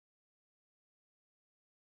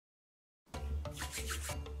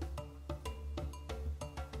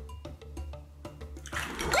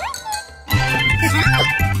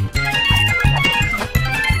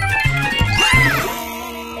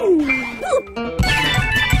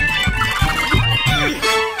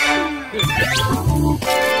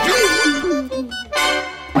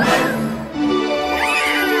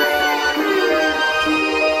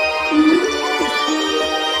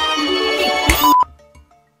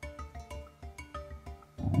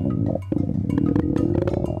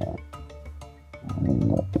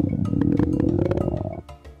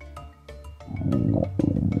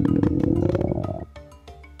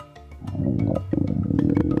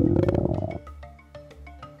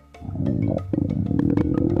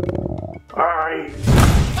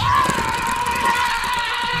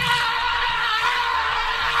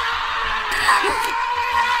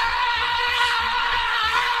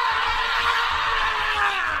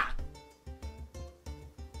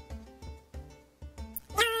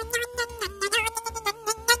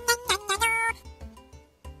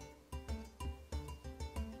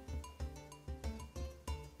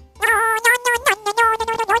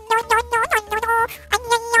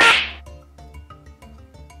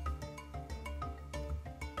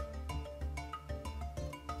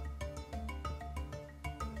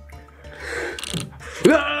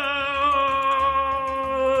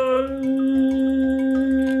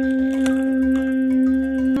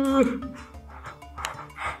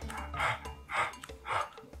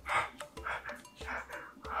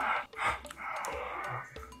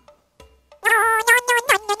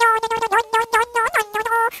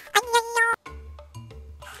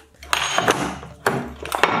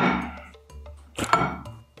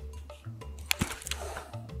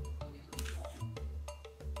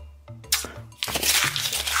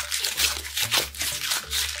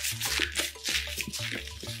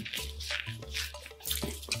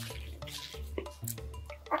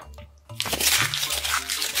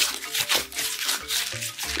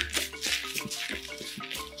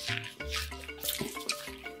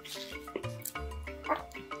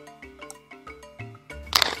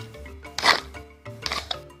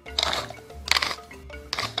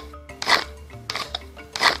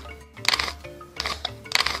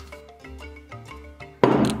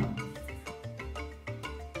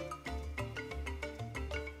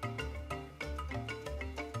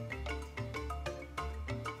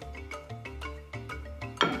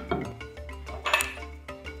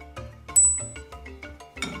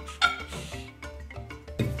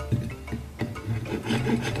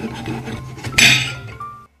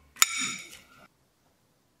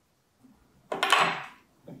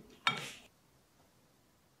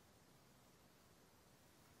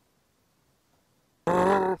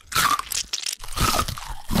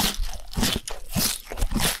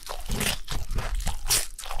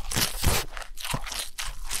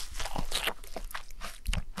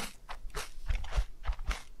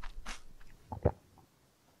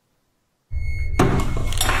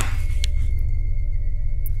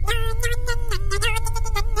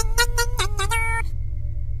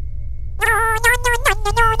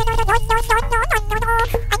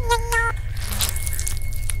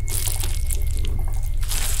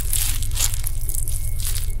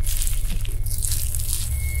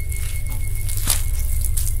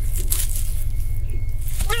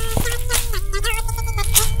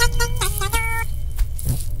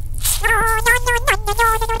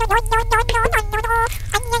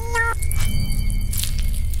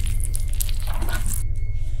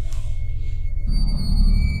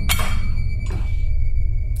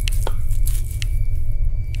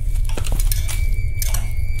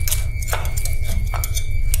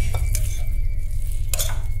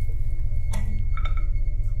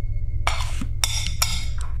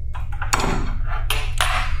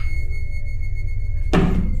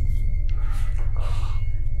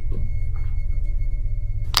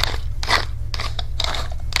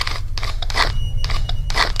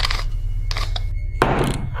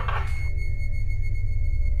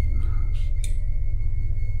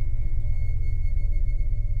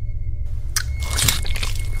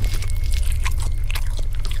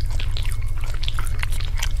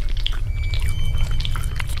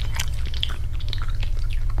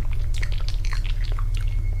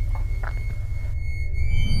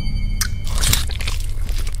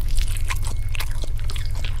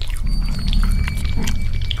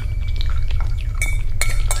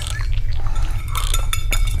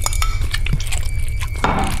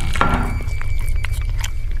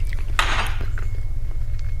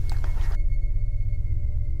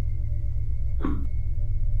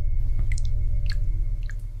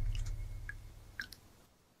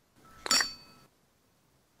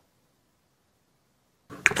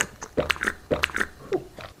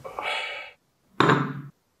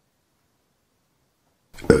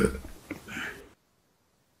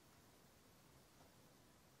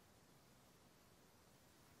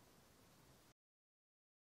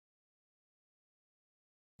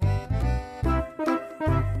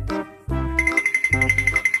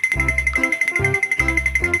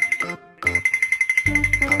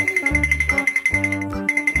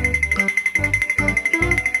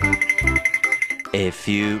A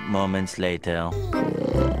few moments later.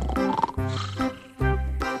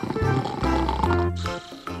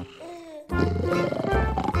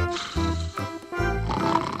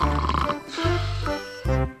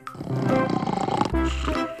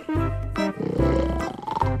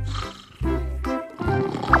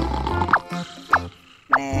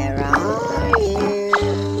 Where are you?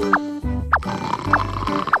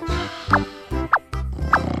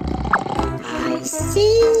 I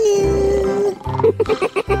see you.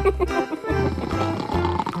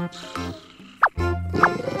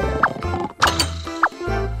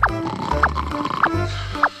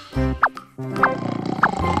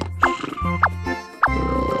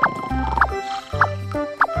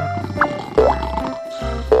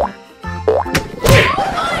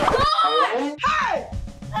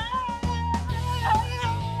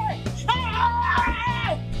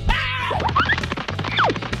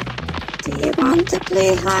 Do you want to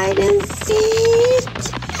play hide and seek?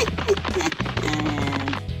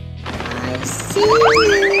 I see you.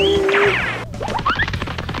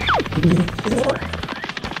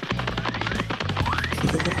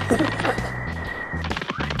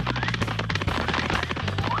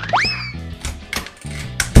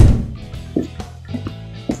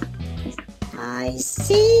 I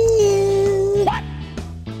see you. What?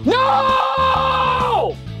 No!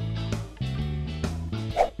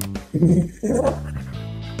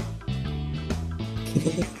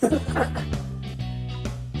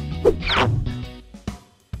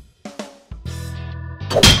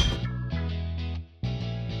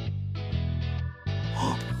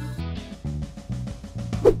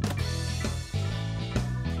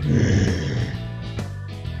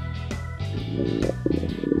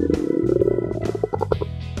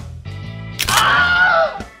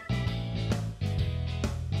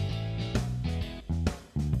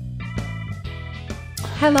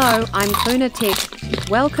 Hello, I'm KLUNA TIK.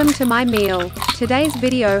 Welcome to my meal. Today's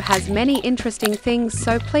video has many interesting things,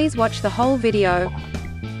 so please watch the whole video.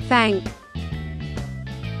 Thanks.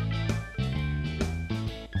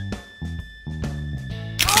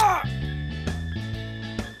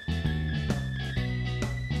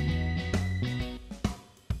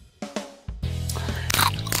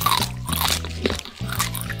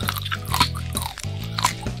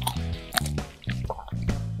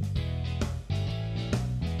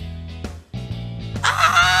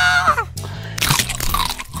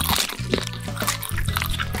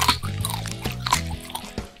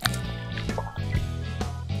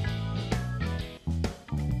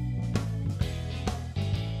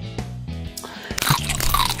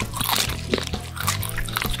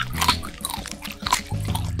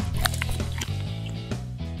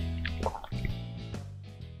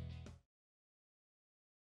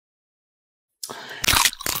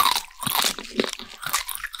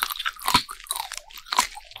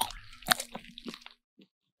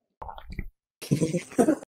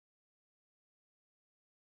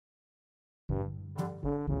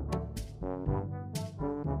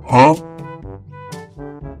 Huh?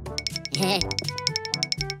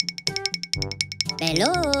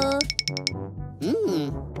 Hello.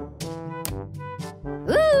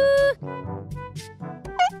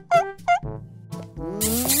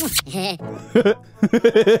 Huh?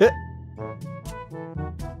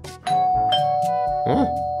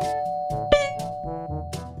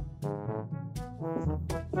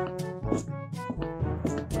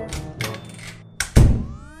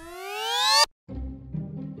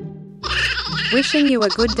 Wishing you a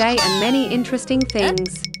good day and many interesting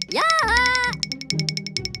things. Yeah.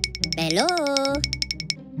 Hello.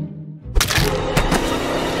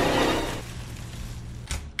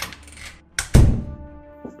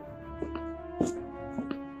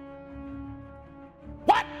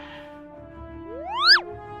 What?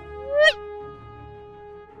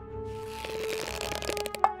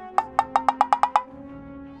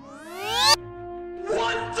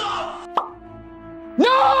 What the?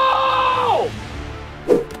 No!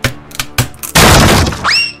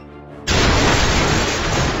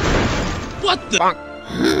 What the?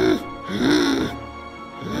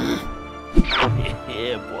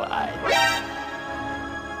 Yeah, boy.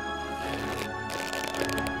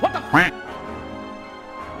 What the?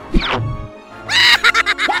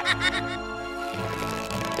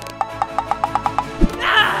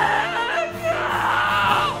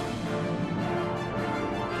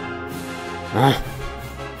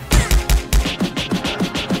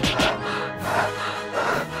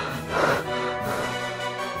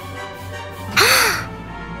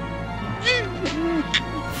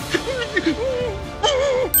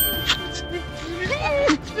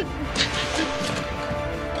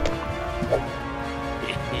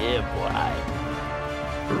 Yeah, boy.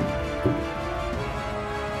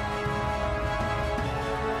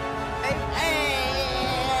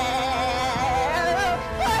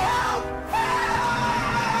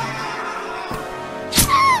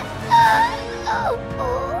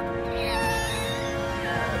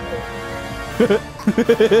 I'm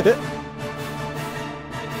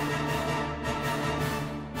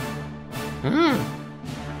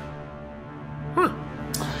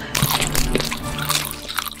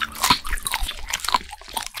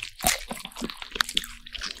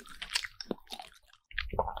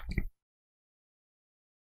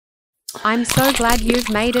so glad you've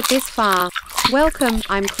made it this far. Welcome,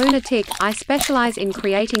 I'm KLUNA TIK. I specialize in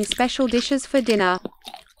creating special dishes for dinner.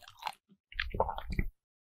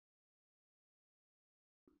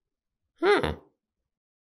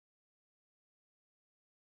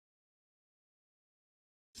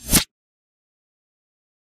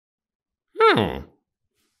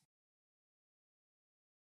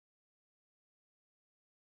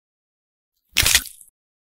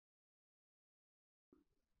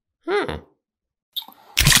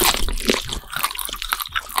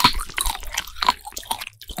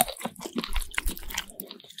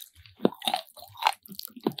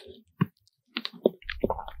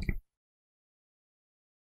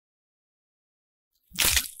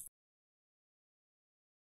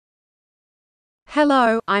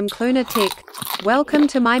 Hello, I'm KLUNA TIK. Welcome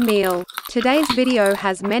to my meal. Today's video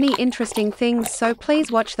has many interesting things, so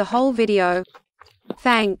please watch the whole video.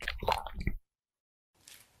 Thank.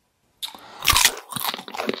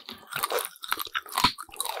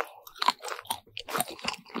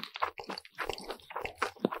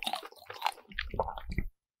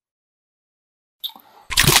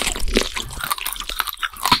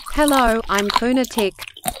 Hello, I'm KLUNA TIK.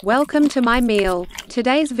 Welcome to my meal.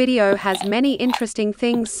 Today's video has many interesting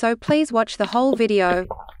things, so please watch the whole video.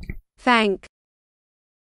 Thank.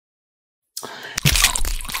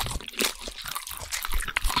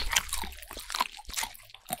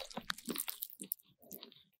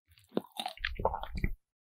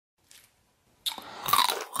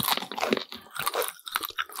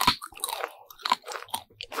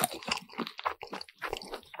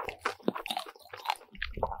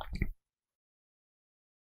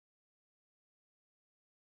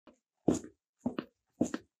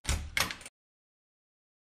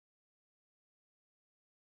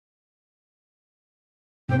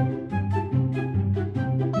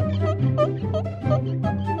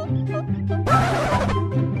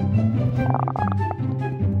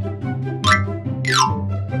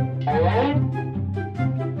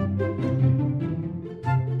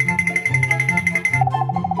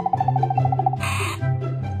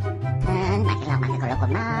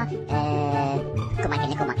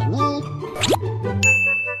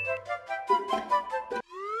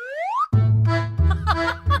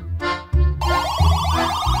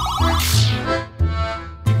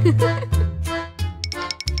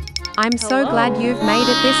 I'm so glad you've made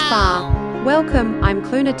it this far. Welcome, I'm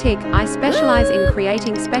KLUNA TIK. I specialize in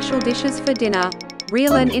creating special dishes for dinner.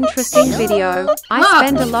 Real and interesting video. I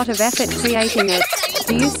spend a lot of effort creating it.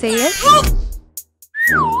 Do you see it?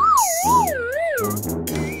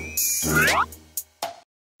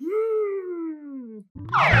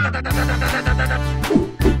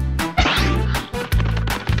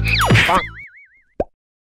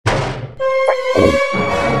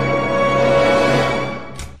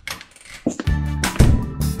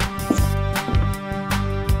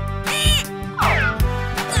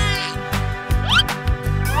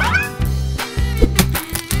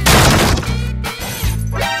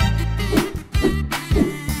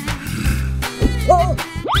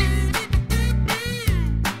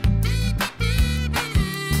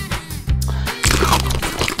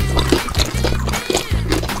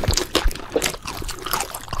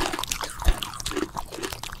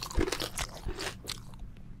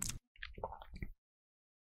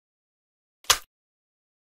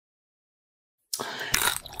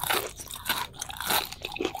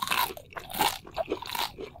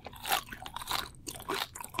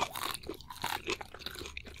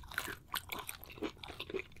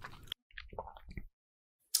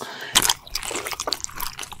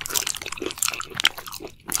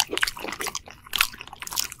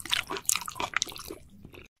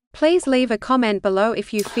 Please leave a comment below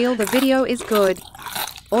if you feel the video is good.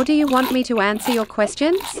 Or do you want me to answer your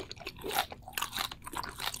questions?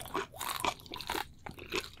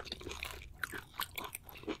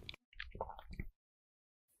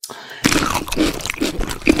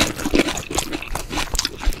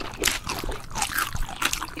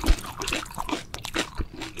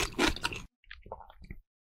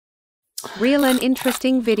 Real and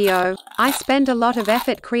interesting video. I spend a lot of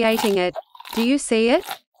effort creating it. Do you see it?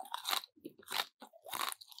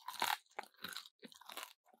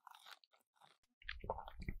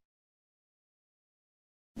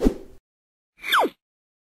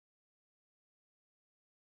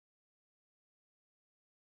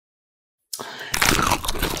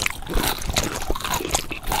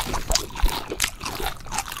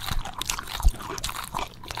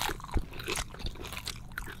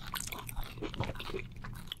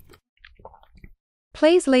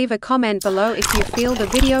 Please leave a comment below if you feel the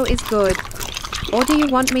video is good. Or do you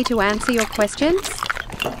want me to answer your questions?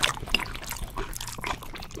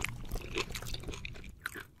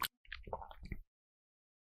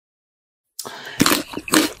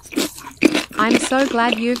 I'm so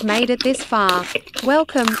glad you've made it this far.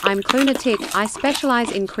 Welcome, I'm KLUNA TIK. I specialize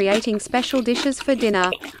in creating special dishes for dinner.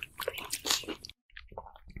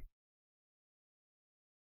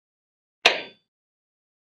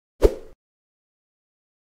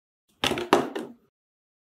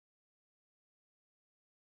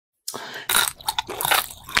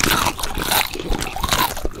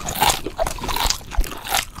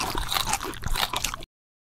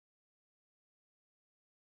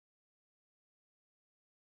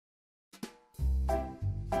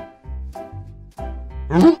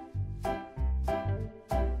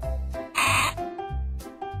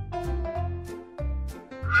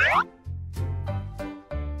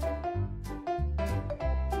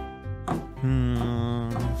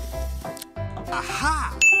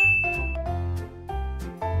 Aha!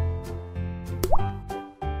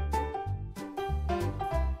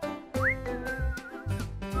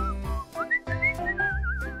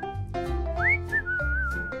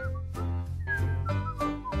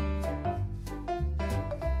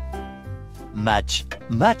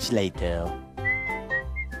 Much later.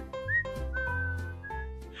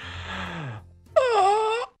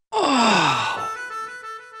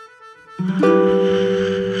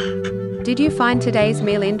 Did you find today's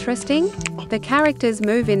meal interesting? The characters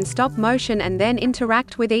move in stop motion and then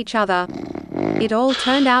interact with each other. It all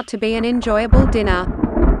turned out to be an enjoyable dinner.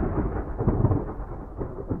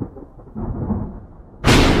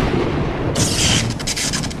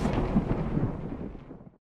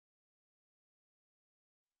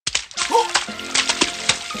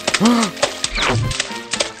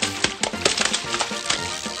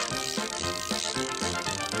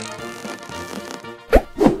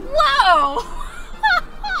 Whoa!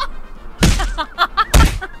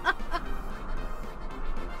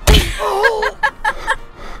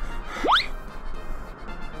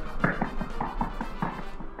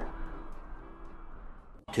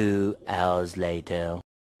 2 hours later.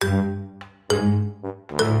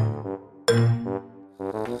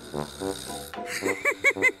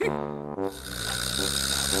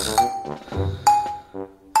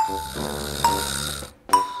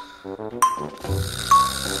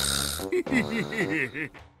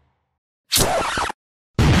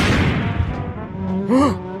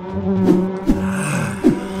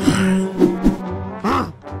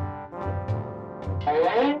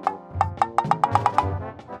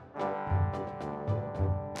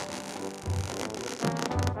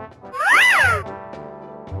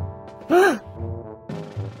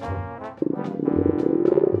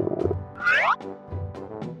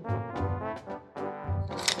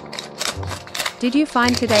 Did you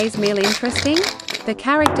find today's meal interesting? The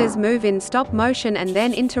characters move in stop motion and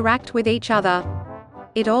then interact with each other.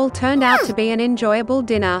 It all turned out to be an enjoyable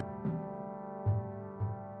dinner.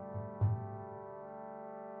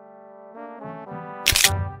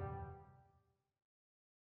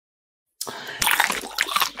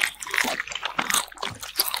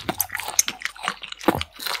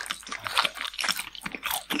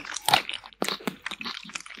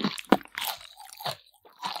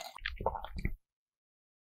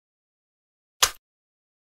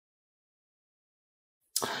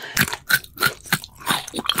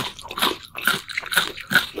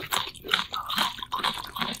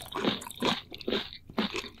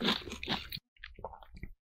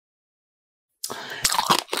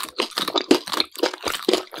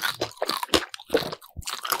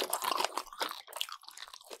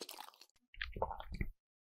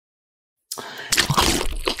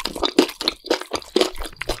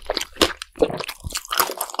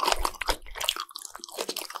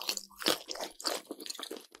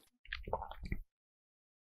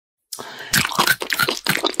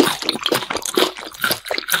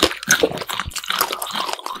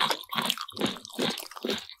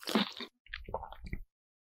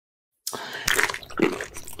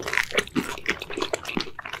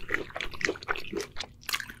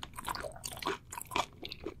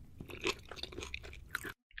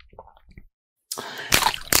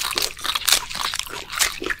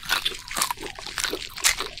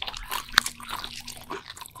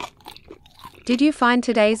 Did you find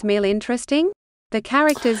today's meal interesting? The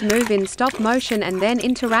characters move in stop motion and then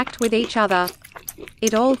interact with each other.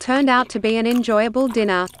 It all turned out to be an enjoyable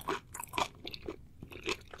dinner.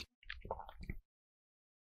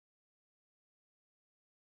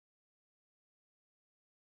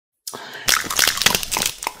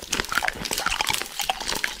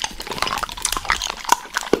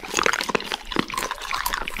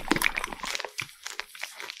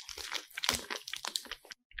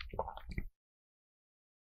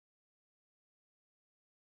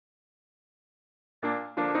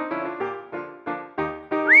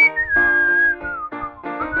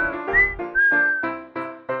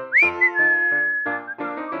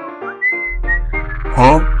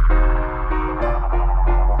 Huh?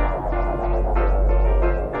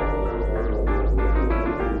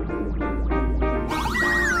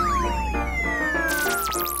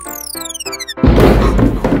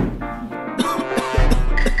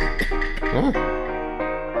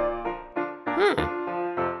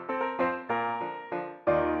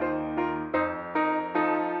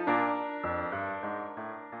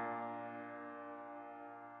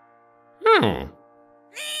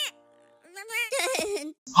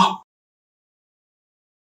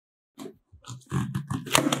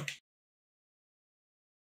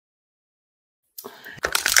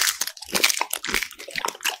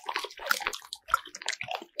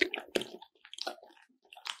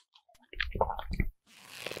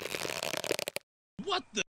 What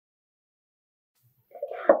the?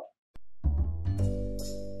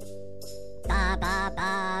 Ba ba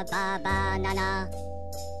ba ba banana.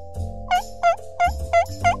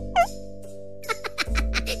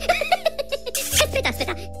 Spyta,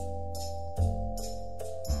 spyta.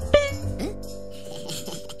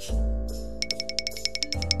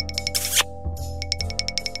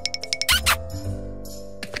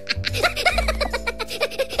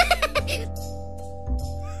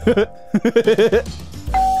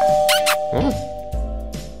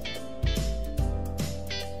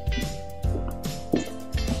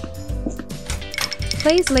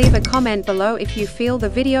 Please leave a comment below if you feel the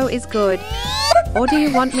video is good. Or do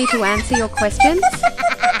you want me to answer your questions?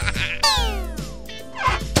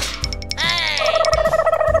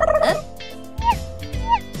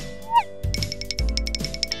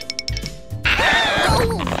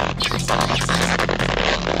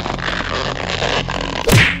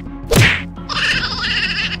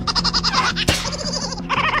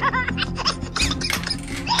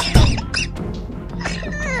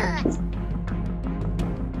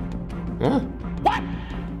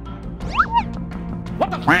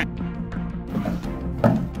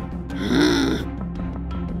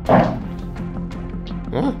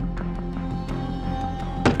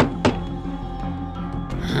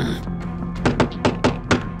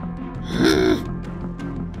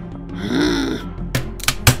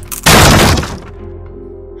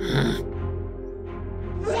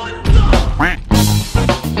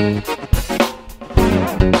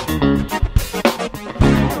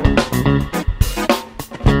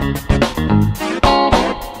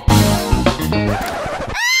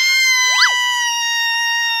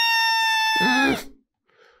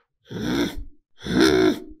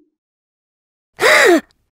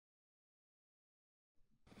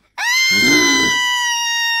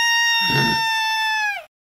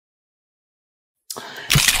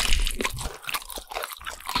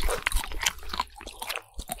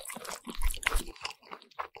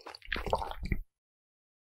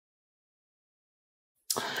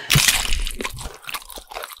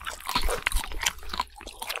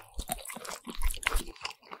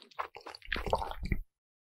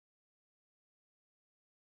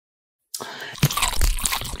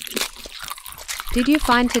 Did you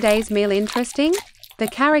find today's meal interesting? The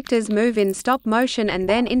characters move in stop motion and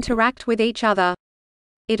then interact with each other.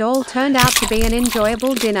 It all turned out to be an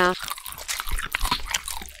enjoyable dinner.